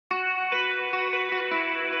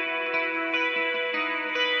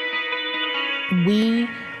We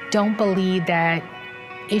don't believe that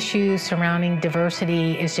issues surrounding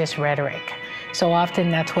diversity is just rhetoric. So often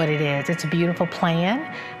that's what it is. It's a beautiful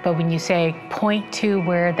plan, but when you say point to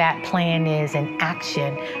where that plan is in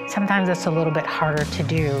action, sometimes it's a little bit harder to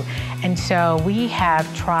do. And so we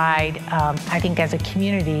have tried, I think as a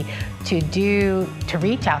community, to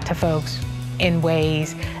reach out to folks in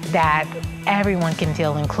ways that everyone can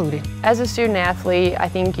feel included. As a student athlete, I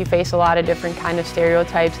think you face a lot of different kinds of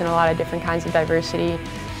stereotypes and a lot of different kinds of diversity.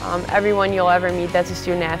 Everyone you'll ever meet that's a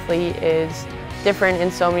student athlete is different in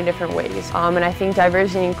so many different ways. And I think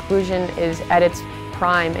diversity and inclusion is at its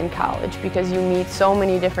prime in college because you meet so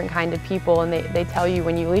many different kinds of people, and they tell you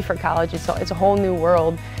when you leave for college it's a whole new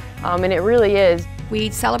world, and it really is. We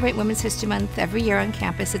celebrate Women's History Month every year on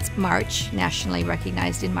campus. It's March, nationally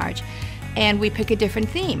recognized in March. And we pick a different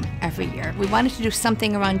theme every year. We wanted to do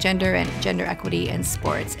something around gender and gender equity in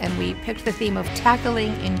sports, and we picked the theme of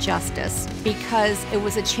tackling injustice because it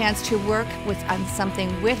was a chance to work on something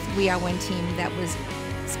with We Are One Team that was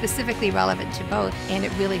specifically relevant to both, and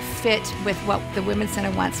it really fit with what the Women's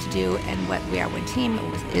Center wants to do and what We Are One Team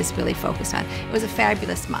is really focused on. It was a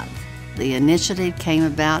fabulous month. The initiative came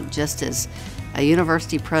about just as a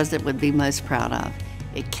university president would be most proud of.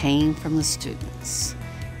 It came from the students.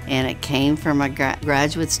 And it came from a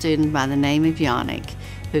graduate student by the name of Yannick,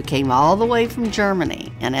 who came all the way from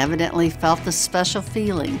Germany and evidently felt the special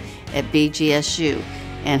feeling at BGSU,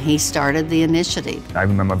 and he started the initiative. I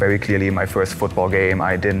remember very clearly my first football game.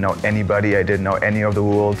 I didn't know anybody, I didn't know any of the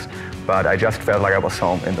rules, but I just felt like I was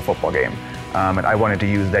home in the football game. And I wanted to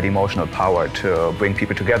use that emotional power to bring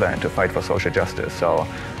people together and to fight for social justice. So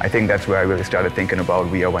I think that's where I really started thinking about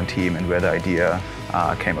We Are One Team and where the idea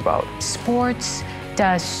came about. Sports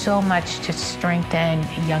does so much to strengthen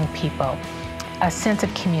young people. A sense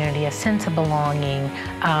of community, a sense of belonging,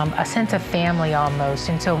 a sense of family almost.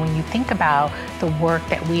 And so when you think about the work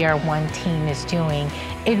that We Are One Team is doing,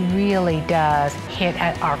 it really does hit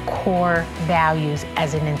at our core values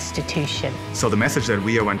as an institution. So the message that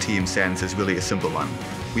We Are One Team sends is really a simple one.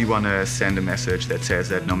 We want to send a message that says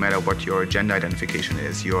that no matter what your gender identification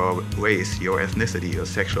is, your race, your ethnicity, your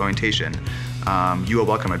sexual orientation, you are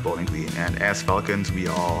welcome at Bowling Green. And as Falcons, we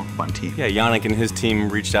are all one team. Yeah, Yannick and his team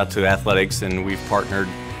reached out to athletics, and we've partnered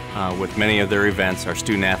with many of their events. Our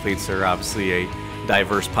student athletes are obviously a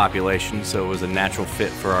diverse population, so it was a natural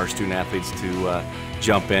fit for our student athletes to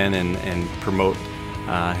jump in and promote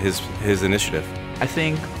his initiative. I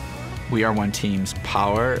think We Are One Team's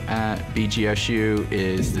power at BGSU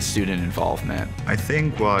is the student involvement. I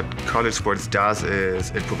think what college sports does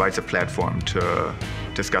is it provides a platform to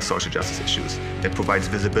discuss social justice issues. It provides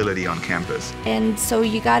visibility on campus. And so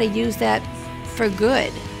you got to use that for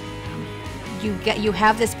good. You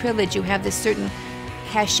have this privilege, you have this certain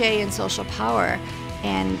cachet and social power,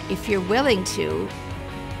 and if you're willing to,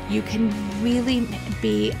 you can really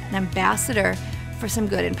be an ambassador for some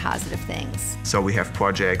good and positive things. So we have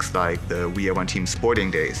projects like the We Are One Team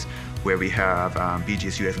Sporting Days, where we have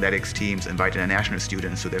BGSU athletics teams invite international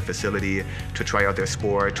students to their facility to try out their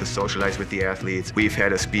sport, to socialize with the athletes. We've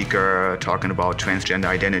had a speaker talking about transgender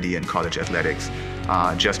identity in college athletics.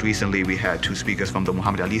 Just recently, we had 2 speakers from the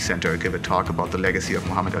Muhammad Ali Center give a talk about the legacy of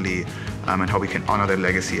Muhammad Ali and how we can honor that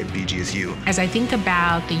legacy at BGSU. As I think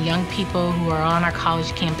about the young people who are on our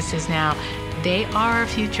college campuses now, they are our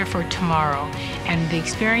future for tomorrow, and the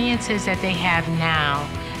experiences that they have now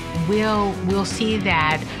we'll see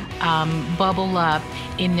that bubble up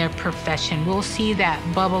in their profession. We'll see that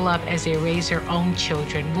bubble up as they raise their own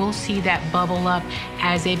children. We'll see that bubble up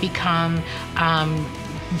as they become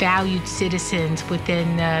valued citizens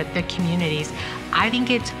within the communities. I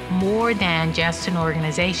think it's more than just an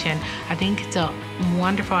organization. I think it's a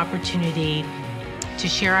wonderful opportunity to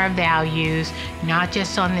share our values, not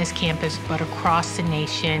just on this campus, but across the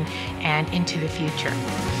nation and into the future.